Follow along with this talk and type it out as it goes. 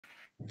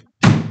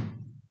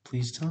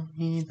Please tell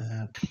me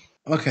that.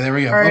 Okay, there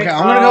we go. All right, okay,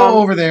 I'm gonna go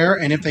over there,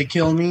 and if they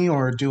kill me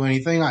or do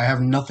anything, I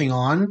have nothing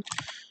on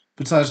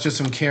besides just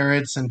some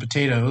carrots and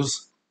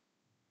potatoes.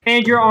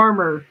 And your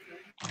armor.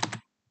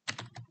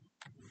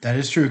 That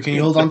is true. Can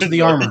you hold on to the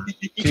armor?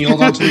 Can you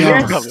hold on to the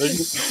armor?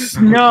 Yes.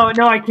 No,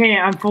 I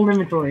can't. I'm full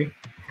inventory.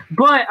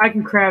 But I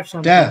can craft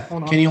something. Death,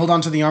 Hold on. can you hold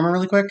on to the armor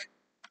really quick?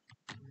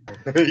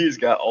 He's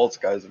got alts,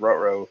 guys.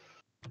 Ruh-roh.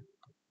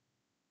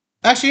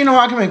 Actually, you know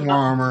what? I can make more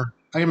armor.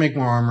 I can make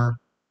more armor.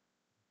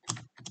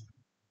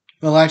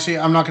 Well, actually,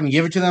 I'm not going to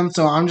give it to them,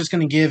 so I'm just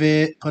going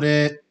to put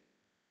it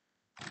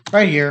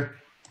right here.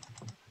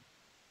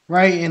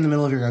 Right in the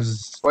middle of your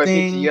guys' Wait,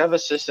 thing. PT, you have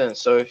assistants,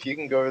 so if you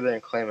can go over there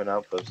and claim an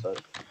outpost,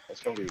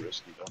 that's going to be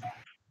risky, though.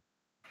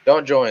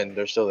 Don't join.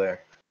 They're still there.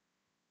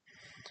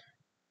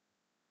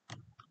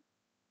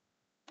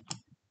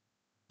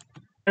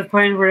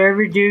 Players,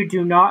 whatever you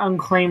do not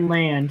unclaim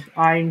land.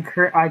 I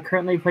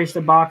currently placed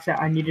a box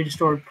that I needed to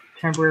store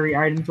temporary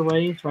items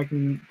away so I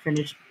can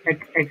finish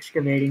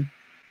excavating.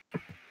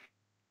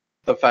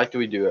 The fact that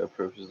we do have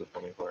proof is the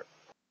funny part.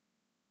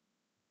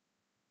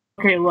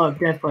 Okay, look,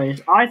 Death Players.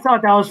 I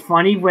thought that was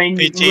funny when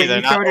PT, you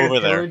they're not started over a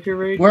there. villager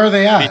raid. Where are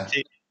they at?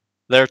 PT,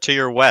 they're to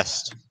your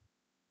west.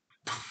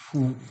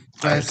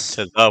 West.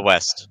 To the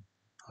west.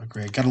 Oh,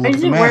 great. Gotta Why look at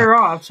does the it map. wear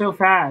off so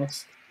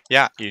fast?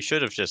 Yeah, you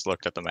should have just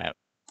looked at the map.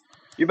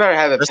 You better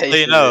have it Just so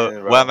pasted you know,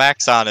 in, bro.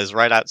 Wemaxon is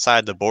right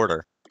outside the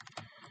border.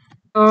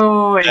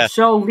 Oh, wait, Yeah.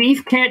 so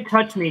Leaf can't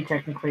touch me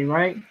technically,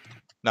 right?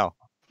 No.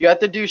 You have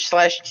to do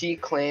 /T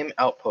claim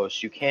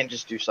outpost. You can't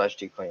just do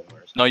 /T claim.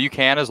 No, you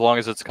can as long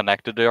as it's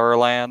connected to our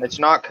land. It's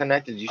not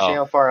connected. You see Oh.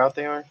 how far out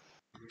they are?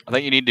 I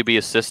think you need to be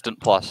assistant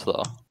plus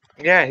though.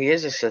 Yeah, he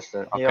is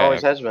assistant. He Okay.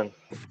 always has been.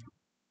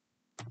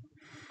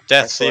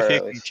 Death, I see if swear, you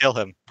at can least. kill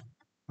him.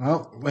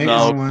 Oh, wait.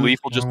 No, wrong one. Leaf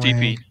will just Wrong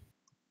TP. way.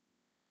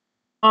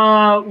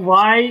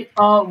 Why?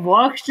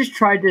 Lux just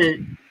tried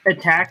to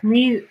attack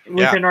me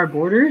within our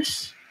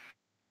borders.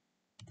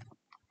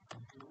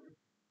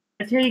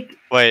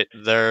 Wait,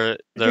 they're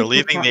think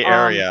leaving the um,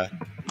 area,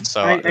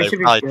 so I they should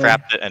be probably good.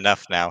 trapped it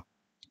enough now.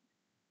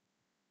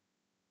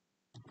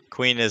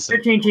 Queen is. I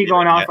hear TNT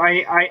going off. I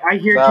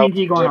hear That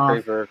TNT was going a off.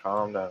 creeper.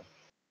 Calm down.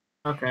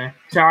 Okay,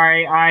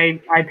 sorry. I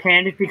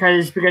panicked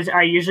because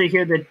I usually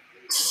hear the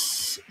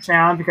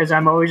sound because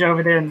I'm always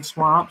over there in the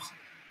swamps.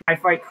 I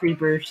fight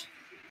creepers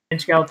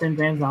and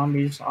skeletons and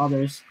zombies, all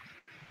those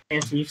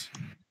fancies.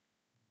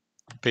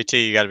 PT,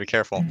 you gotta be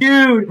careful.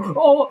 Dude,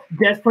 oh,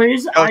 Death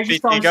Plays, Go, I just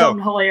PT, thought of go.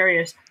 something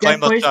hilarious. Claim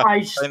Death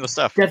Plays, the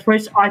stuff. Death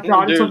Plays, I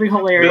thought of Dude, something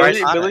hilarious.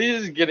 Right on Billy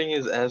is getting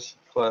his ass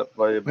clapped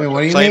by a Wait,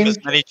 what do you Claim mean?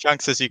 as many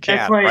chunks as you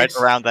Death can, Plays, right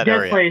around that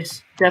area.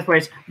 Death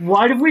Plays.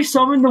 Why did we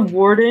summon the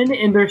Warden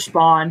in their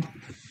spawn?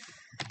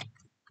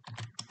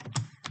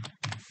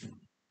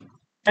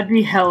 That'd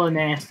be hella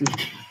nasty.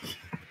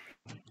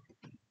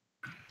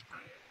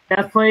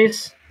 Death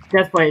Plays,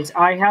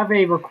 I have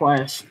a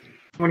request.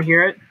 Want to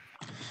hear it?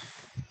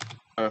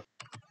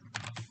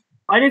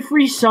 What if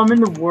we summon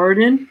the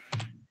Warden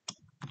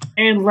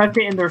and left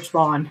it in their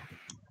spawn?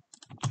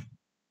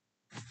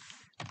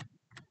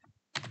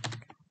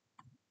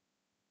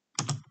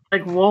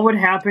 Like, what would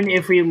happen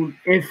if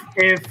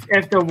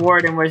the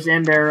Warden was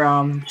in their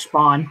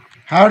spawn?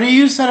 How do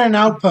you set an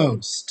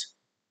outpost?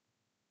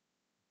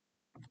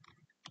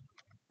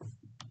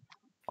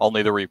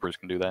 Only the Reapers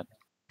can do that.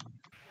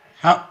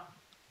 How?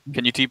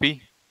 Can you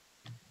TP?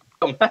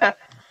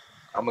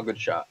 I'm a good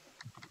shot.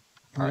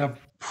 We got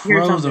Here's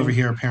pros something. over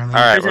here, apparently.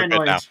 All right, What's we're that good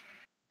noise? now. What's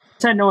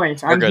that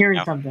noise? We're I'm good hearing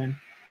now. something.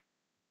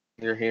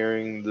 You're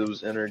hearing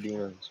those inner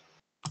demons.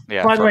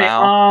 Yeah. By the for way,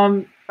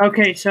 now.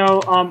 okay,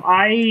 so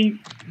I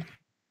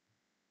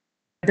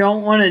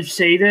don't want to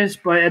say this,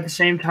 but at the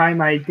same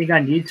time, I think I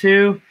need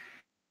to.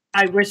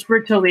 I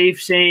whispered to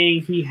Leaf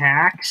saying he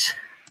hacks,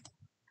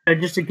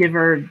 just to give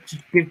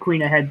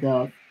Queen a heads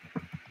up.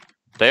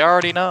 They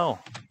already know.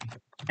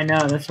 I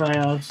know, that's why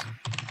I was.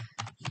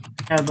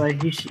 Yeah, but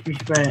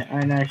but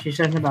I know she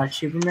says something about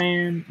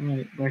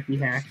Superman, but he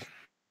hacks.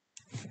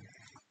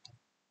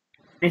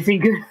 Anything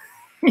good?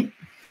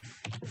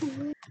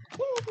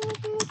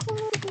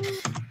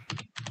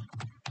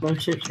 Oh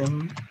shit, show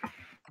him.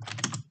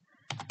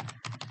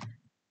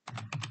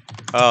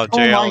 Oh, Oh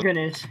my JL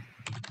goodness.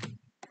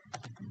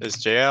 is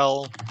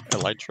JL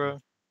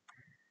Elytra?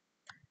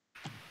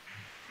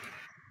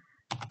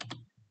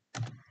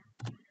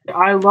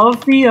 I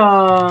love the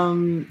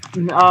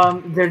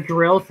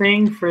drill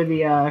thing for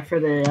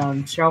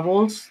the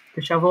shovels,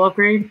 the shovel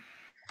upgrade.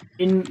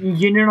 You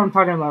know what I'm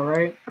talking about,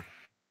 right?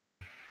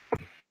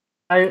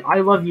 I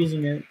love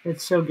using it.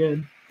 It's so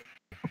good.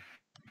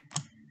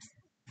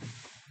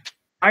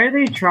 Why are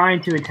they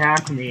trying to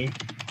attack me?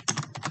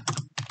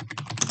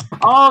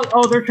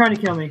 Oh, they're trying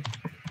to kill me.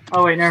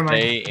 Oh wait, never mind.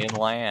 Stay in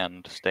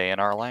land. Stay in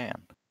our land.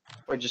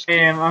 Wait, just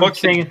Damn, I'm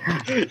saying.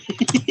 Thanks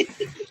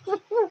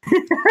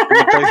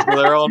for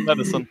their own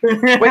medicine.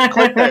 Wait,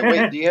 click that.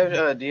 Wait, do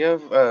you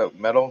have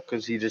metal?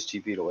 Because he just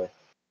TP'd away.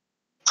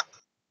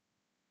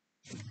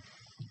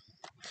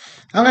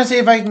 I'm gonna see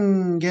if I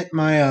can get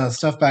my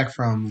stuff back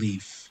from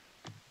Leaf.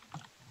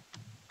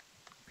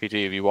 PT,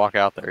 if you walk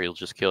out there, he'll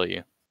just kill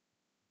you.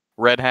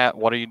 Red Hat,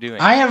 what are you doing?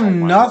 I have Oh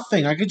my-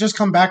 nothing. I could just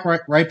come back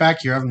right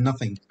back here. I have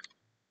nothing.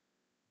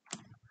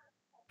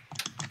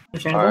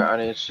 Understandable.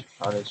 Alright,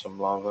 I need some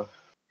lava.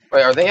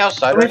 Wait, are they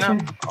outside right now?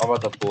 Listen. I'm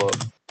about to pull up.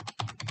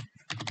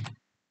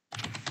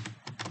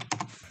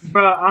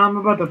 Bro, I'm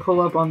about to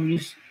pull up on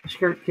these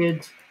skirt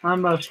kids. I'm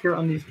about to skirt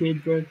on these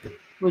kids, bro.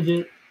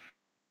 Legit.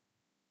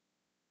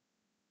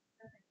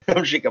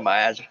 I'm shaking my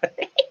ass.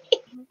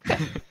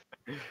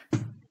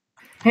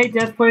 Hey,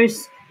 Death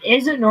Place,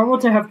 is it normal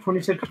to have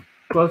 26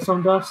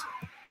 glowstone dust?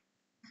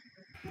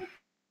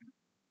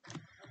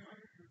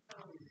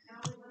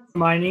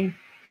 Mining?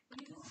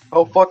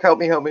 Oh fuck, help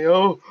me,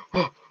 oh.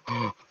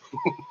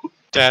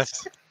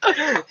 Death.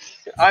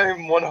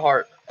 I'm 1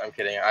 heart. I'm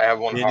kidding, I have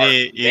 1 You heart.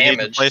 need to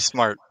Damage. play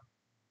smart.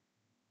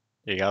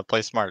 You gotta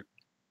play smart.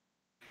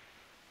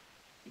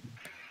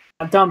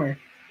 I'm dumber.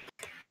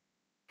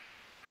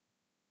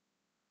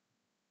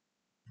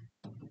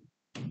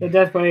 The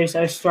Death Place,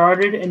 I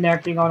started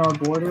enacting on our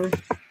border.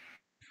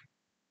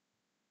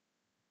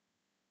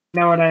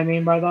 Know what I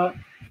mean by that?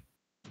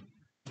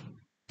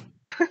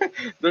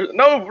 There's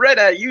no Red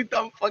Hat, you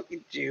dumb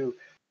fucking Jew.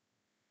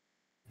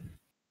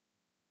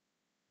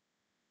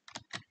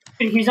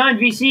 He's on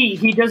VC.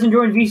 He doesn't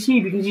join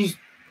VC because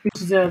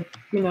he's a,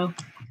 you know.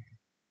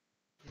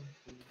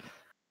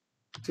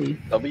 See.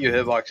 W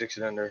hitbox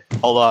extender.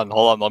 Hold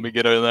on. Let me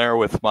get in there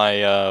with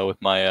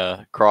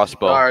my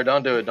crossbow. Alright,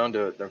 don't do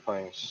it. They're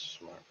playing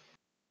smart.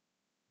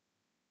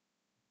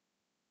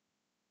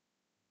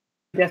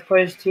 Death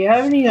Place, do you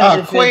have any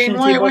Quain,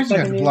 why efficiency would you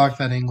have to bucks block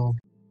that angle?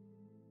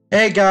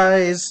 Hey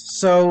guys,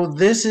 so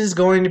this is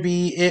going to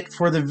be it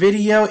for the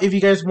video. If you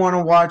guys want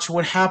to watch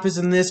what happens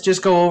in this,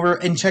 just go over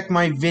and check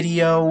my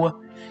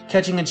video,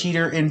 Catching a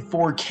Cheater in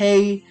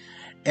 4K.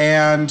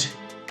 And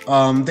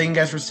thank you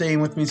guys for staying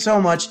with me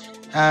so much,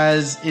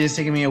 as it has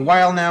taken me a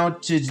while now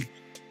to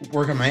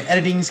work on my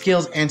editing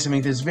skills and to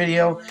make this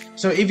video.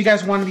 So if you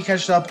guys want to be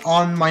catched up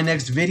on my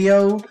next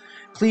video,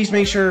 please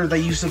make sure that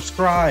you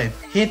subscribe,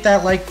 hit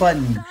that like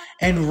button,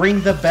 and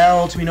ring the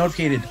bell to be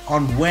notified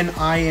on when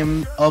I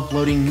am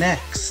uploading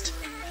next.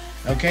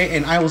 Okay,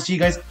 and I will see you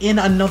guys in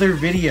another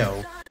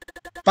video.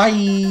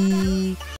 Bye!